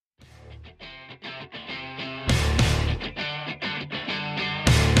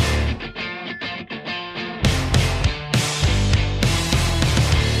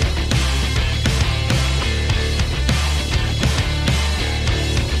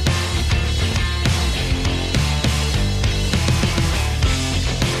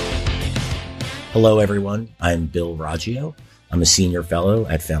Hello, everyone. I'm Bill Raggio. I'm a senior fellow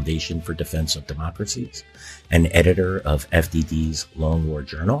at Foundation for Defense of Democracies and editor of FDD's Long War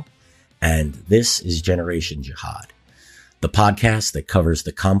Journal. And this is Generation Jihad, the podcast that covers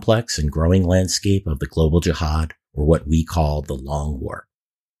the complex and growing landscape of the global jihad, or what we call the Long War.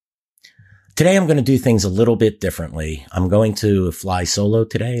 Today, I'm going to do things a little bit differently. I'm going to fly solo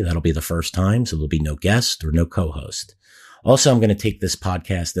today. That'll be the first time, so there'll be no guest or no co-host. Also, I'm going to take this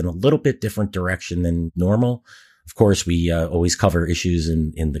podcast in a little bit different direction than normal. Of course, we always cover issues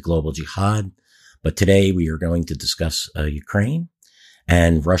in the global jihad, but today we are going to discuss Ukraine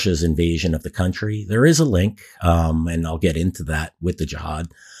and Russia's invasion of the country. There is a link, and I'll get into that with the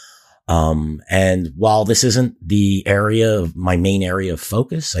jihad. And while this isn't the area of my main area of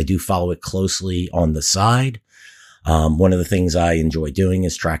focus, I do follow it closely on the side. One of the things I enjoy doing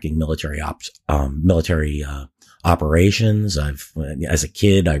is tracking military operations. As a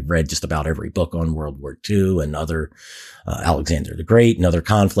kid, I read just about every book on World War II and other, Alexander the Great and other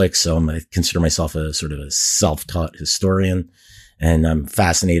conflicts. So I consider myself a sort of a self-taught historian, and I'm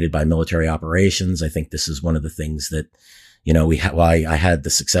fascinated by military operations. I think this is one of the things that, I had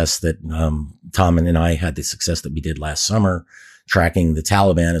the success that, Tom and I had the success that we did last summer tracking the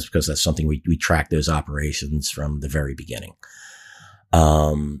Taliban, is because that's something we track those operations from the very beginning.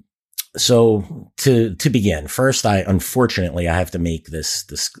 So to begin, first, unfortunately, I have to make this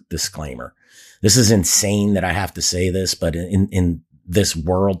disclaimer. This is insane that I have to say this, but in this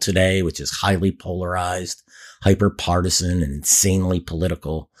world today, which is highly polarized, hyper partisan, and insanely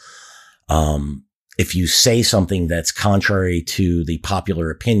political, if you say something that's contrary to the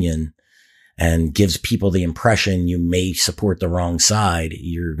popular opinion and gives people the impression you may support the wrong side,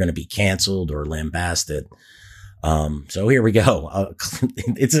 you're going to be canceled or lambasted. So here we go.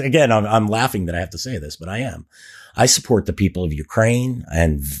 It's again, I'm laughing that I have to say this, but I am. I support the people of Ukraine,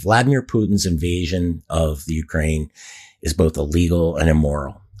 and Vladimir Putin's invasion of the Ukraine is both illegal and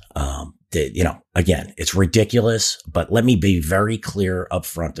immoral. Again, it's ridiculous, but let me be very clear up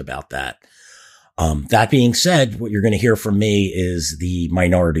front about that. That being said, what you're going to hear from me is the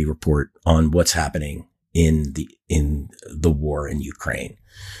Minority Report on what's happening in the war in Ukraine.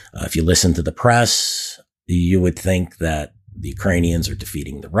 If you listen to the press, you would think that the Ukrainians are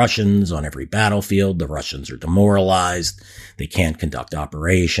defeating the Russians on every battlefield. The Russians are demoralized. They can't conduct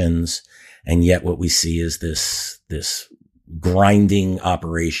operations. And yet what we see is this grinding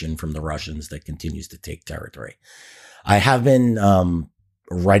operation from the Russians that continues to take territory. I have been,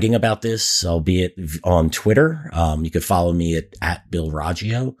 writing about this, albeit on Twitter. You could follow me at Bill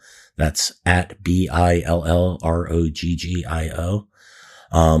Raggio. That's at BILLROGGIO.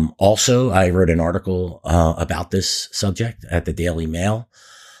 Also, I wrote an article, about this subject at the Daily Mail.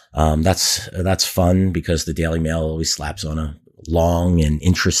 That's fun because the Daily Mail always slaps on a long and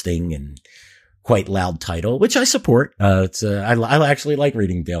interesting and quite loud title, which I support. I actually like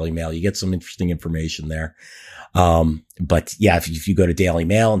reading Daily Mail. You get some interesting information there. But yeah, if you go to Daily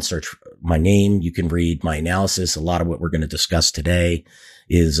Mail and search my name, you can read my analysis. A lot of what we're going to discuss today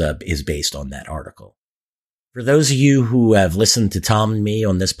is based on that article. For those of you who have listened to Tom and me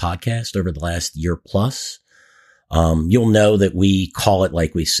on this podcast over the last year plus, you'll know that we call it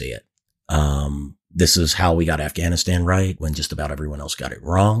like we see it. This is how we got Afghanistan right when just about everyone else got it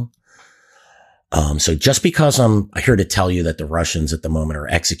wrong. So just because I'm here to tell you that the Russians at the moment are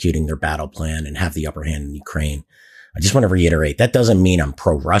executing their battle plan and have the upper hand in Ukraine, I just want to reiterate that doesn't mean I'm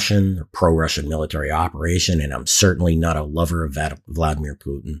pro-Russian or pro-Russian military operation. And I'm certainly not a lover of Vladimir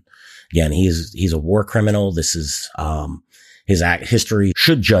Putin. Again, he's a war criminal. This is, his history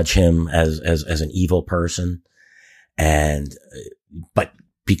should judge him as an evil person. But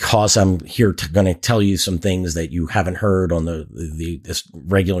because I'm here going to tell you some things that you haven't heard on this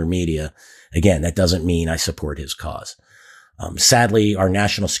regular media, again, that doesn't mean I support his cause. Sadly, our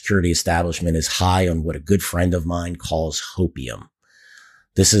national security establishment is high on what a good friend of mine calls hopium.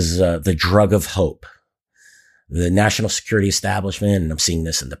 This is the drug of hope. The national security establishment, and I'm seeing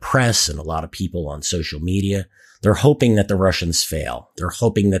this in the press and a lot of people on social media, they're hoping that the Russians fail. They're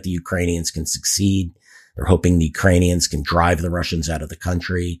hoping that the Ukrainians can succeed. They're hoping the Ukrainians can drive the Russians out of the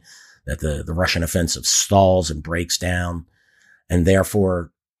country, that the Russian offensive stalls and breaks down. And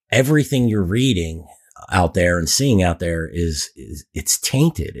therefore, everything you're reading out there and seeing out there it's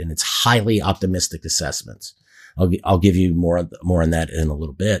tainted, and it's highly optimistic assessments. I'll give you more on that in a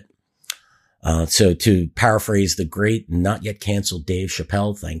little bit. So to paraphrase the great, not yet canceled Dave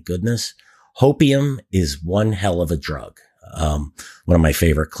Chappelle, thank goodness, hopium is one hell of a drug. One of my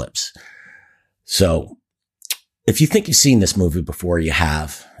favorite clips. So if you think you've seen this movie before, you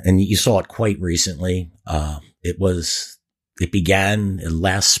have, and you saw it quite recently. It began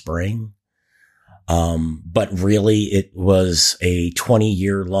last spring. But really it was a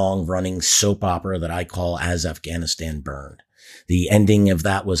 20-year long running soap opera that I call As Afghanistan Burned. The ending of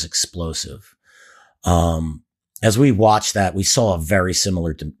that was explosive. As we watched that, we saw a very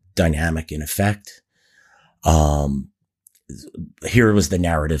similar dynamic in effect. Here was the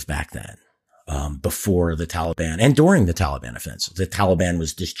narrative back then, before the Taliban and during the Taliban offensive. The Taliban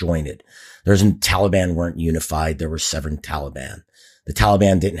was disjointed. Taliban weren't unified. There were 7 Taliban. The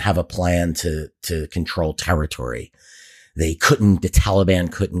Taliban didn't have a plan to control territory. The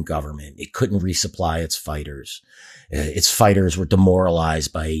Taliban couldn't government. It couldn't resupply its fighters. Its fighters were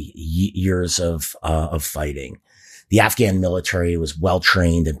demoralized by years of fighting. The Afghan military was well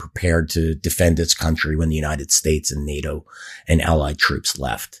trained and prepared to defend its country when the United States and NATO and allied troops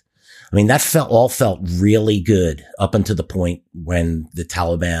left. I mean, that all felt really good up until the point when the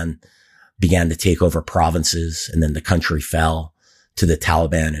Taliban began to take over provinces, and then the country fell to the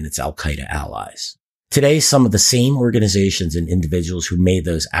Taliban and its Al-Qaeda allies. Today, some of the same organizations and individuals who made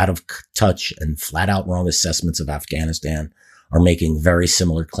those out of touch and flat out wrong assessments of Afghanistan are making very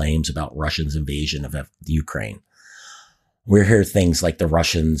similar claims about Russia's invasion of Ukraine. We hear things like the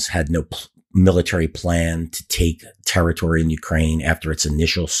Russians had no military plan to take territory in Ukraine after its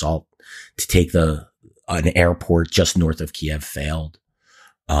initial assault to take an airport just north of Kiev failed.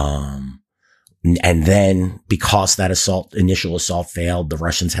 And then because that initial assault failed, the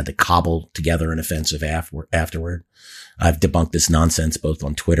Russians had to cobble together an offensive afterward. I've debunked this nonsense both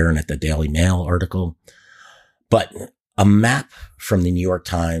on Twitter and at the Daily Mail article. But a map from the New York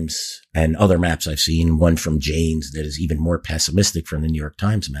Times and other maps I've seen, one from Jane's that is even more pessimistic from the New York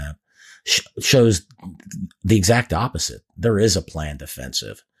Times map, shows the exact opposite. There is a planned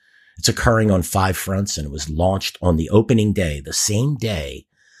offensive. It's occurring on 5 fronts, and it was launched on the opening day, the same day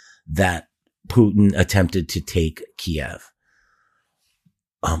that Putin attempted to take Kiev.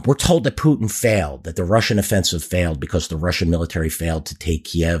 We're told that Putin failed, that the Russian offensive failed because the Russian military failed to take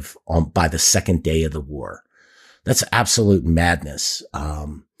Kiev by the second day of the war. That's absolute madness.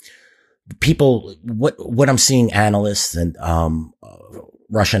 What I'm seeing analysts and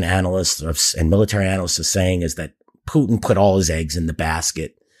Russian analysts and military analysts are saying is that Putin put all his eggs in the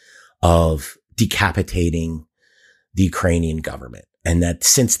basket of decapitating the Ukrainian government, and that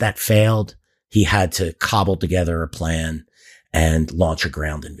since that failed, he had to cobble together a plan and launch a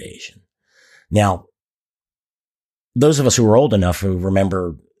ground invasion. Now, those of us who are old enough who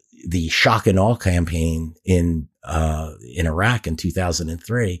remember the shock and awe campaign in Iraq in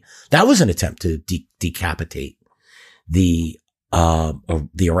 2003, that was an attempt to decapitate the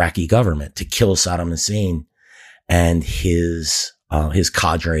Iraqi government, to kill Saddam Hussein and his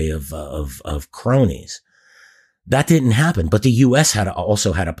cadre of cronies. That didn't happen, but the U.S.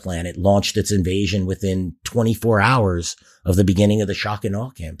 also had a plan. It launched its invasion within 24 hours of the beginning of the shock and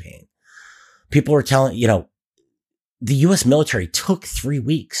awe campaign. People were telling, the U.S. military took 3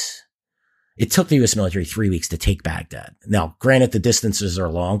 weeks. It took the U.S. military 3 weeks to take Baghdad. Now, granted, the distances are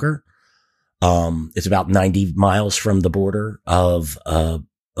longer. It's about 90 miles from the border of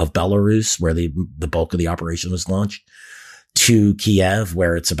Belarus, where the bulk of the operation was launched, to Kiev,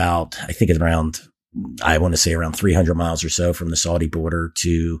 where it's about, I think it's around, I want to say around 300 miles or so from the Saudi border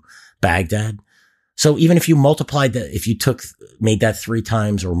to Baghdad. So even if you multiplied that, if you made that 3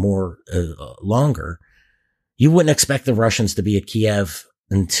 times or more longer, you wouldn't expect the Russians to be at Kiev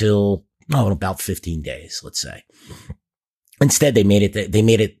until, about 15 days, let's say. Instead, they made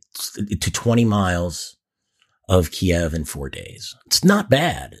it to 20 miles of Kiev in 4 days. It's not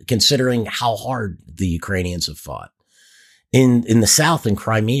bad considering how hard the Ukrainians have fought. In the south, in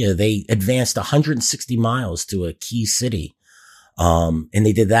Crimea, they advanced 160 miles to a key city. And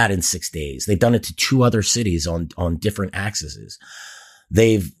they did that in 6 days. They've done it to 2 other cities on different axes.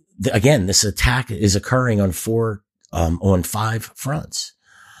 Again, this attack is occurring on 5 fronts.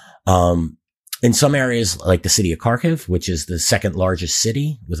 In some areas, like the city of Kharkiv, which is the second largest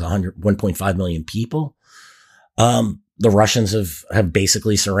city with 1.5 million people, the Russians have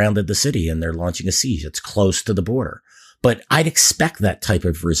basically surrounded the city and they're launching a siege. It's close to the border. But I'd expect that type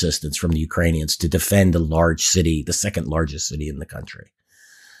of resistance from the Ukrainians to defend a large city, the second largest city in the country.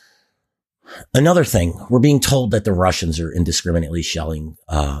 Another thing, we're being told that the Russians are indiscriminately shelling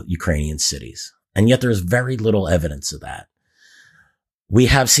Ukrainian cities, and yet there's very little evidence of that. We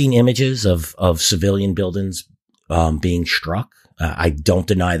have seen images of civilian buildings being struck. I don't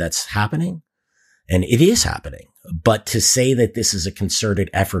deny that's happening, and it is happening. But to say that this is a concerted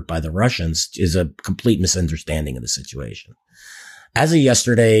effort by the Russians is a complete misunderstanding of the situation. As of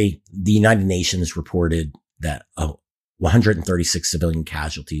yesterday, the United Nations reported that 136 civilian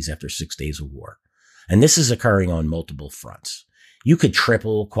casualties after 6 days of war. And this is occurring on multiple fronts. You could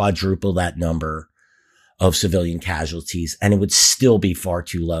triple, quadruple that number of civilian casualties, and it would still be far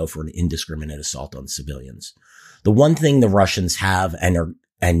too low for an indiscriminate assault on civilians. The one thing the Russians have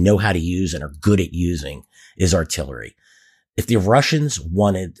and know how to use and are good at using is artillery. If the Russians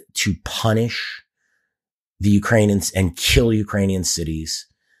wanted to punish the Ukrainians and kill Ukrainian cities,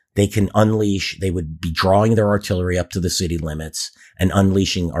 they would be drawing their artillery up to the city limits and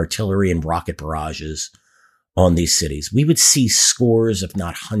unleashing artillery and rocket barrages on these cities. We would see scores, if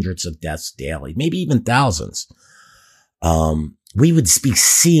not hundreds of deaths daily, maybe even thousands. We would be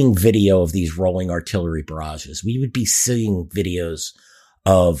seeing video of these rolling artillery barrages. We would be seeing videos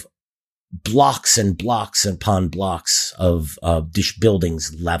of blocks and blocks upon blocks of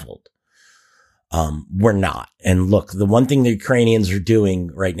buildings leveled. We're not. And look, the one thing the Ukrainians are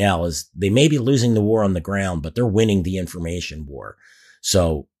doing right now is they may be losing the war on the ground, but they're winning the information war.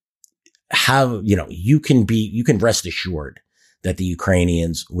 So you can rest assured that the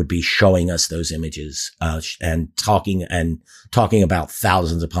Ukrainians would be showing us those images, and talking about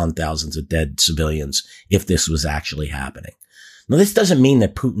thousands upon thousands of dead civilians if this was actually happening. Now, this doesn't mean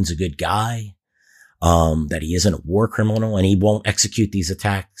that Putin's a good guy, that he isn't a war criminal, and he won't execute these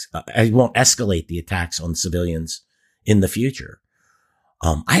attacks. He won't escalate the attacks on civilians in the future.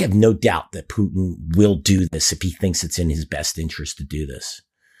 I have no doubt that Putin will do this if he thinks it's in his best interest to do this.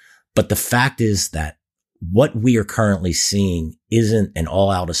 But the fact is that what we are currently seeing isn't an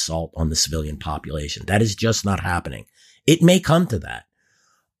all-out assault on the civilian population. That is just not happening. It may come to that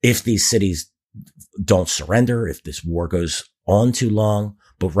if these cities don't surrender, if this war goes on too long.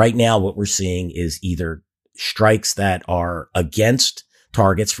 But right now, what we're seeing is either strikes that are against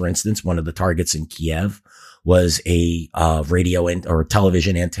targets. For instance, one of the targets in Kiev was a radio or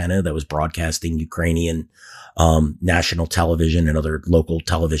television antenna that was broadcasting Ukrainian national television and other local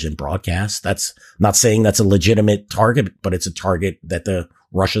television broadcasts. I'm not saying that's a legitimate target, but it's a target that the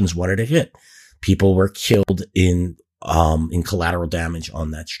Russians wanted to hit. People were killed in collateral damage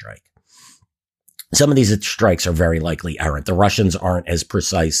on that strike. Some of these strikes are very likely errant. The Russians aren't as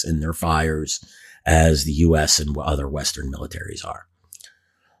precise in their fires as the U.S. and other Western militaries are.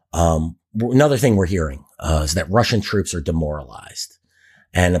 Another thing we're hearing is that Russian troops are demoralized.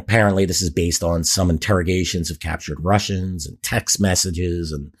 And apparently this is based on some interrogations of captured Russians and text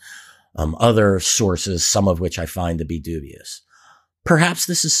messages and other sources, some of which I find to be dubious. Perhaps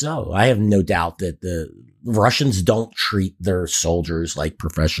this is so. I have no doubt that the Russians don't treat their soldiers like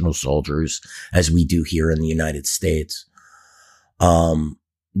professional soldiers as we do here in the United States. But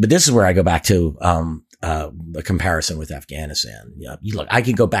this is where I go back to a comparison with Afghanistan. Look, I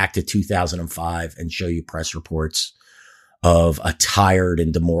could go back to 2005 and show you press reports of a tired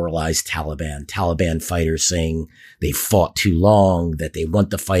and demoralized Taliban fighters saying they fought too long, that they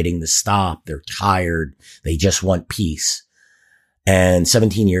want the fighting to stop. They're tired. They just want peace. And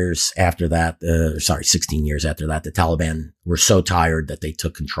 16 years after that, the Taliban were so tired that they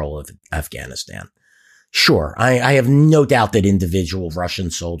took control of Afghanistan. Sure, I have no doubt that individual Russian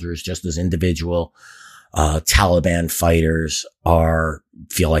soldiers, just as individual Taliban fighters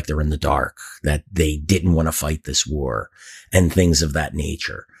feel like they're in the dark, that they didn't want to fight this war and things of that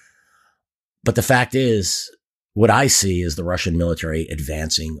nature. But the fact is, what I see is the Russian military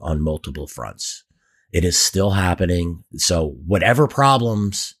advancing on multiple fronts. It is still happening. So whatever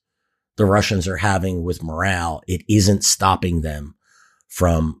problems the Russians are having with morale, it isn't stopping them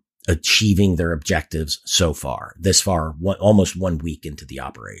from achieving their objectives so far, almost 1 week into the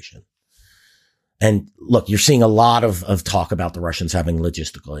operation. And look, you're seeing a lot of talk about the Russians having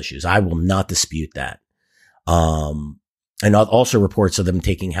logistical issues. I will not dispute that. And also reports of them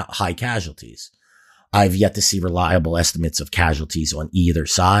taking high casualties. I've yet to see reliable estimates of casualties on either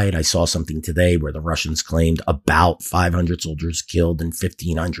side. I saw something today where the Russians claimed about 500 soldiers killed and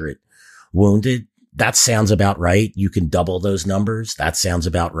 1,500 wounded. That sounds about right. You can double those numbers. That sounds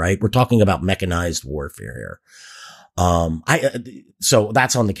about right. We're talking about mechanized warfare here. So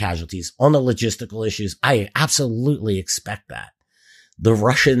that's on the casualties. On the logistical issues, I absolutely expect that. The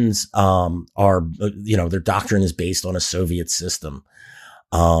Russians, their doctrine is based on a Soviet system.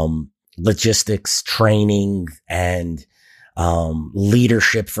 Logistics, training, and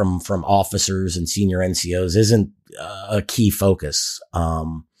leadership from officers and senior NCOs isn't a key focus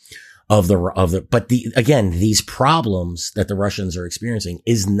but these problems that the Russians are experiencing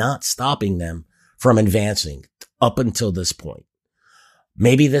is not stopping them from advancing up until this point.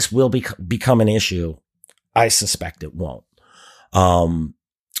 Maybe this will become an issue. I suspect it won't. A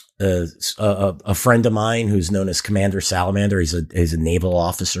friend of mine who's known as Commander Salamander, he's a naval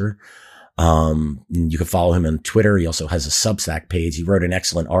officer. You can follow him on Twitter. He also has a Substack page. He wrote an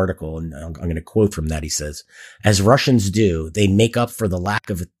excellent article, and I'm going to quote from that. He says, "As Russians do, they make up for the lack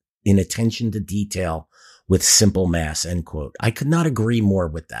of inattention to detail with simple mass, end quote. I could not agree more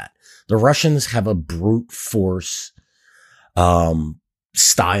with that. The Russians have a brute force,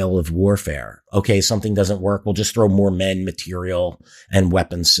 style of warfare. Okay, something doesn't work. We'll just throw more men, material, and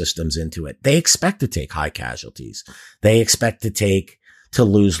weapons systems into it. They expect to take high casualties. They expect to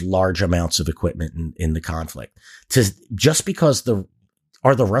lose large amounts of equipment in the conflict. Just because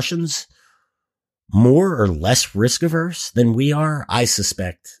are the Russians more or less risk averse than we are? I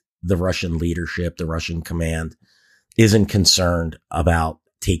suspect the Russian leadership, the Russian command isn't concerned about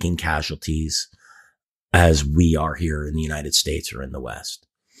taking casualties as we are here in the United States or in the West.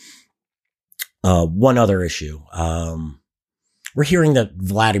 One other issue. We're hearing that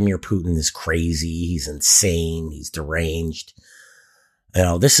Vladimir Putin is crazy. He's insane. He's deranged. You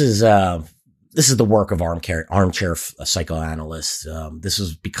know, this is the work of armchair psychoanalysts. This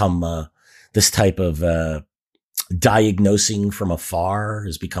has become, this type of, diagnosing from afar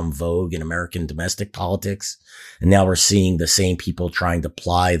has become vogue in American domestic politics. And now we're seeing the same people trying to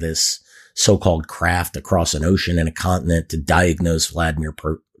apply this so-called craft across an ocean and a continent to diagnose Vladimir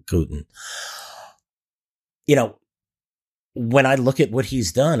Putin. You know, when I look at what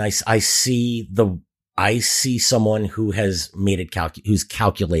he's done, I see someone who has made it who's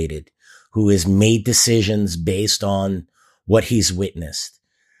calculated, who has made decisions based on what he's witnessed.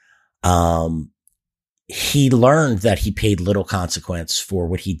 He learned that he paid little consequence for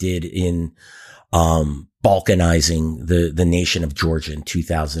what he did in, balkanizing the nation of Georgia in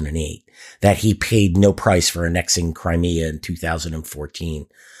 2008, that he paid no price for annexing Crimea in 2014.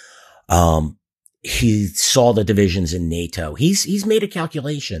 He saw the divisions in NATO. He's made a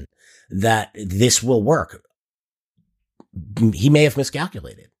calculation that this will work. He may have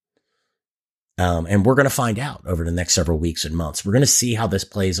miscalculated. And we're going to find out over the next several weeks and months. We're going to see how this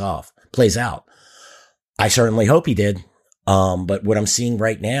plays out. I certainly hope he did. But what I'm seeing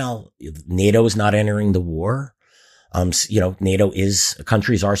right now, NATO is not entering the war. NATO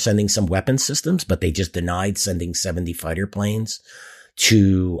countries are sending some weapon systems, but they just denied sending 70 fighter planes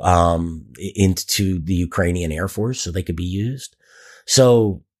into the Ukrainian Air Force so they could be used.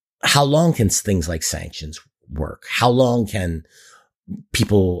 So how long can things like sanctions work? How long can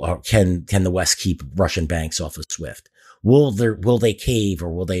the West keep Russian banks off of SWIFT? Will they cave,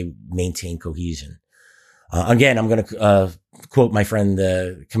 or will they maintain cohesion? Again, I'm going to quote my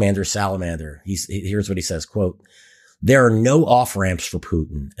friend, Commander Salamander. Here's what he says, quote, "There are no off-ramps for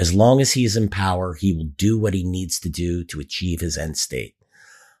Putin. As long as he is in power, he will do what he needs to do to achieve his end state."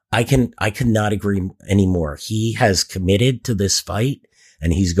 I cannot agree anymore. He has committed to this fight,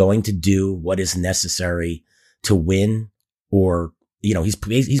 and he's going to do what is necessary to win, or, he's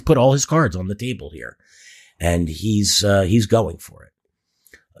put all his cards on the table here, and he's going for it.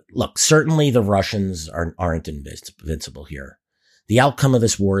 Look, certainly the Russians aren't invincible here. The outcome of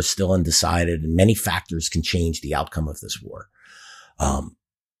this war is still undecided, and many factors can change the outcome of this war.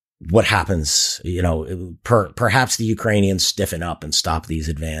 What happens, perhaps the Ukrainians stiffen up and stop these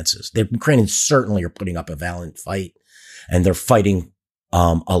advances. The Ukrainians certainly are putting up a valiant fight, and they're fighting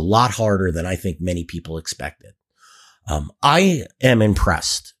a lot harder than I think many people expected. I am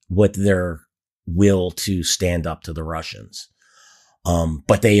impressed with their will to stand up to the Russians.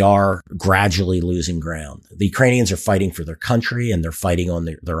 But they are gradually losing ground. The Ukrainians are fighting for their country, and they're fighting on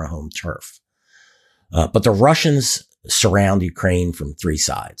their home turf. But the Russians surround Ukraine from three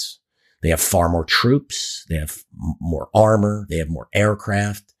sides. They have far more troops. They have more armor. They have more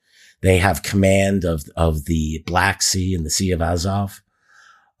aircraft. They have command of the Black Sea and the Sea of Azov.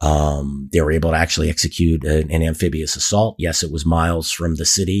 They were able to actually execute an amphibious assault. Yes, it was miles from the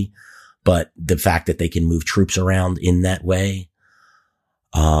city, but the fact that they can move troops around in that way,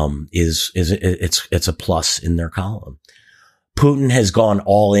 it's a plus in their column. Putin has gone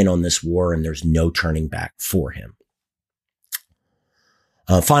all in on this war, and there's no turning back for him.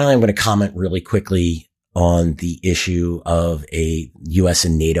 Finally, I'm going to comment really quickly on the issue of a U.S.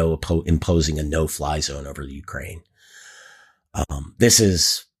 and NATO imposing a no-fly zone over the Ukraine. This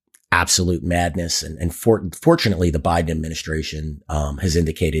is absolute madness, and fortunately, the Biden administration has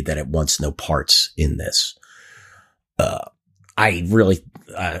indicated that it wants no parts in this. I really,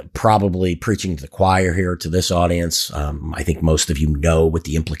 probably preaching to the choir here to this audience. I think most of you know what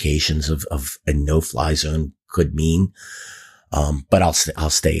the implications of a no-fly zone could mean. But I'll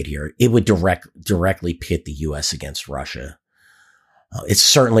state it here. It would directly pit the U.S. against Russia. It's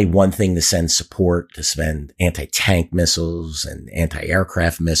certainly one thing to send support, to spend anti-tank missiles and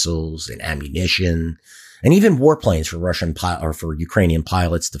anti-aircraft missiles and ammunition, and even warplanes for or for Ukrainian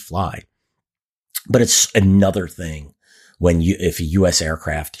pilots to fly. But it's another thing if a U.S.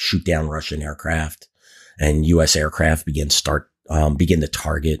 aircraft shoot down Russian aircraft, and U.S. aircraft begin to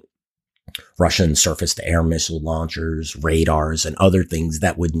target Russian surface-to-air missile launchers, radars, and other things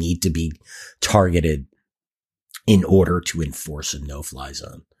that would need to be targeted in order to enforce a no-fly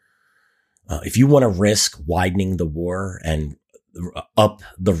zone. If you want to risk widening the war and up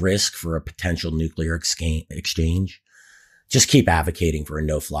the risk for a potential nuclear exchange, just keep advocating for a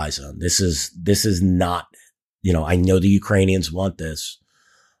no-fly zone. This is not, I know the Ukrainians want this,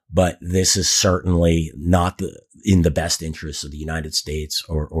 but this is certainly not in the best interests of the United States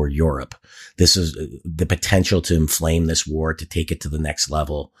or Europe. This is the potential to inflame this war, to take it to the next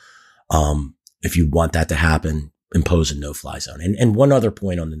level. If you want that to happen, impose a no-fly zone. And one other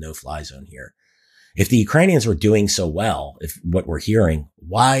point on the no-fly zone here. If the Ukrainians were doing so well, if what we're hearing,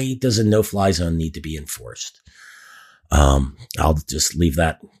 why does a no-fly zone need to be enforced? I'll just leave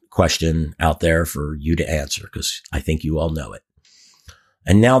that question out there for you to answer, because I think you all know it.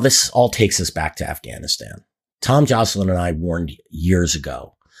 And now this all takes us back to Afghanistan. Tom Jocelyn and I warned years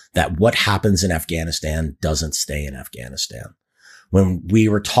ago that what happens in Afghanistan doesn't stay in Afghanistan. When we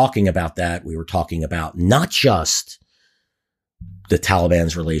were talking about that, we were talking about not just the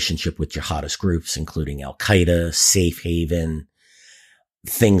Taliban's relationship with jihadist groups, including Al-Qaeda, Safe Haven,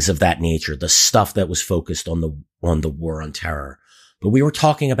 things of that nature, the stuff that was focused on the war on terror. But we were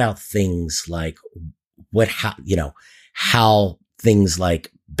talking about things like how things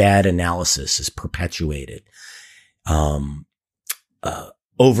like bad analysis is perpetuated,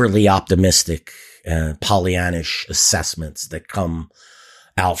 overly optimistic, Pollyannish assessments that come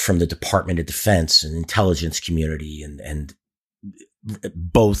out from the Department of Defense and intelligence community, and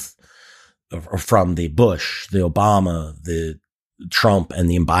both from the Bush, the Obama, the Trump, and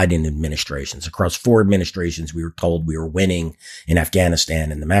the Biden administrations. Across 4 administrations, we were told we were winning in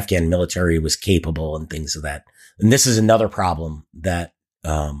Afghanistan and the Afghan military was capable and things of that. And this is another problem that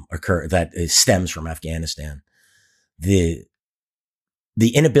stems from Afghanistan.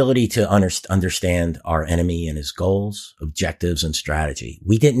 The inability to understand our enemy and his goals, objectives, and strategy.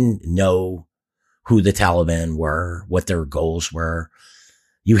 We didn't know who the Taliban were, what their goals were.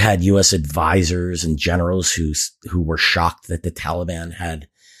 You had U.S. advisors and generals who were shocked that the Taliban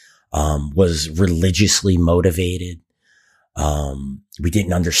was religiously motivated. We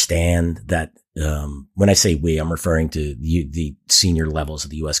didn't understand that. When I say we, I'm referring to the senior levels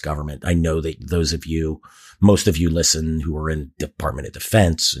of the U.S. government. I know that most of you listen who are in Department of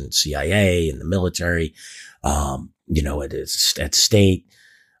Defense and CIA and the military, at state.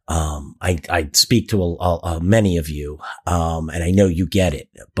 I speak to many of you, and I know you get it,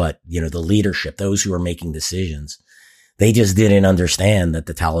 but the leadership, those who are making decisions, they just didn't understand that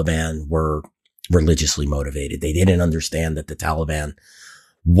the Taliban were religiously motivated. They didn't understand that the Taliban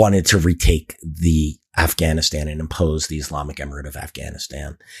wanted to retake the Afghanistan and impose the Islamic Emirate of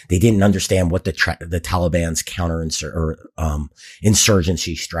Afghanistan. They didn't understand what the Taliban's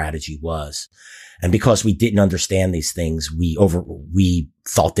insurgency strategy was. And because we didn't understand these things, we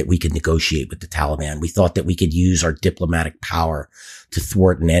thought that we could negotiate with the Taliban. We thought that we could use our diplomatic power to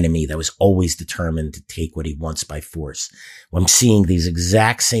thwart an enemy that was always determined to take what he wants by force. I'm seeing these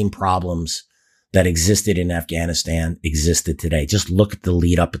exact same problems that existed in Afghanistan existed today. Just look at the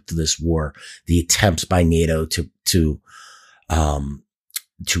lead up to this war, the attempts by NATO to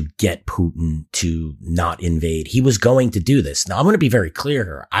get Putin to not invade. He was going to do this. Now, I'm going to be very clear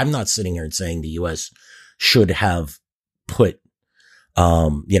here. I'm not sitting here and saying the U.S. should have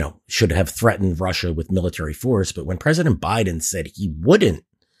should have threatened Russia with military force. But when President Biden said he wouldn't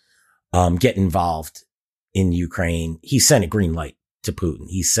get involved in Ukraine, he sent a green light to Putin.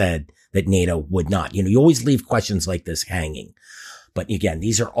 He said that NATO would not. You always leave questions like this hanging. But again,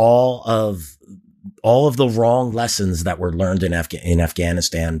 these are all of the wrong lessons that were learned in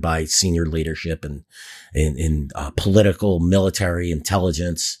Afghanistan by senior leadership and in political, military,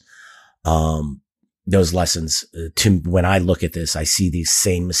 intelligence. Those lessons, when I look at this, I see these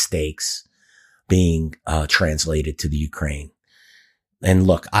same mistakes being translated to the Ukraine. And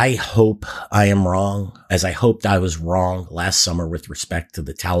look, I hope I am wrong, as I hoped I was wrong last summer with respect to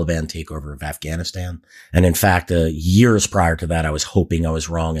the Taliban takeover of Afghanistan. And in fact, years prior to that, I was hoping I was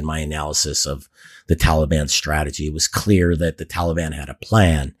wrong in my analysis of the Taliban strategy. It was clear that the Taliban had a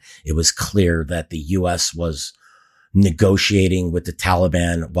plan. It was clear that the U.S. was negotiating with the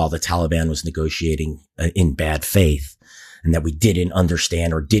Taliban while the Taliban was negotiating in bad faith, and that we didn't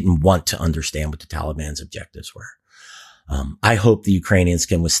understand or didn't want to understand what the Taliban's objectives were. I hope the Ukrainians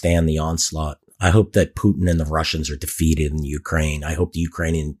can withstand the onslaught. I hope that Putin and the Russians are defeated in Ukraine. I hope the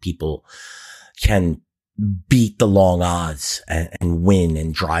Ukrainian people can beat the long odds and win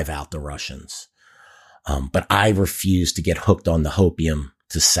and drive out the Russians. But I refuse to get hooked on the hopium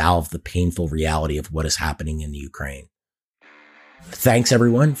to salve the painful reality of what is happening in the Ukraine. Thanks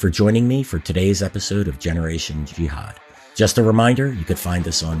everyone for joining me for today's episode of Generation Jihad. Just a reminder, you could find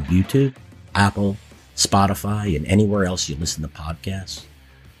us on YouTube, Apple, Spotify, and anywhere else you listen to podcasts.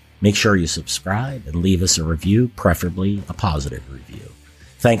 Make sure you subscribe and leave us a review, preferably a positive review.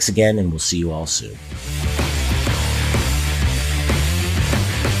 Thanks again, and we'll see you all soon.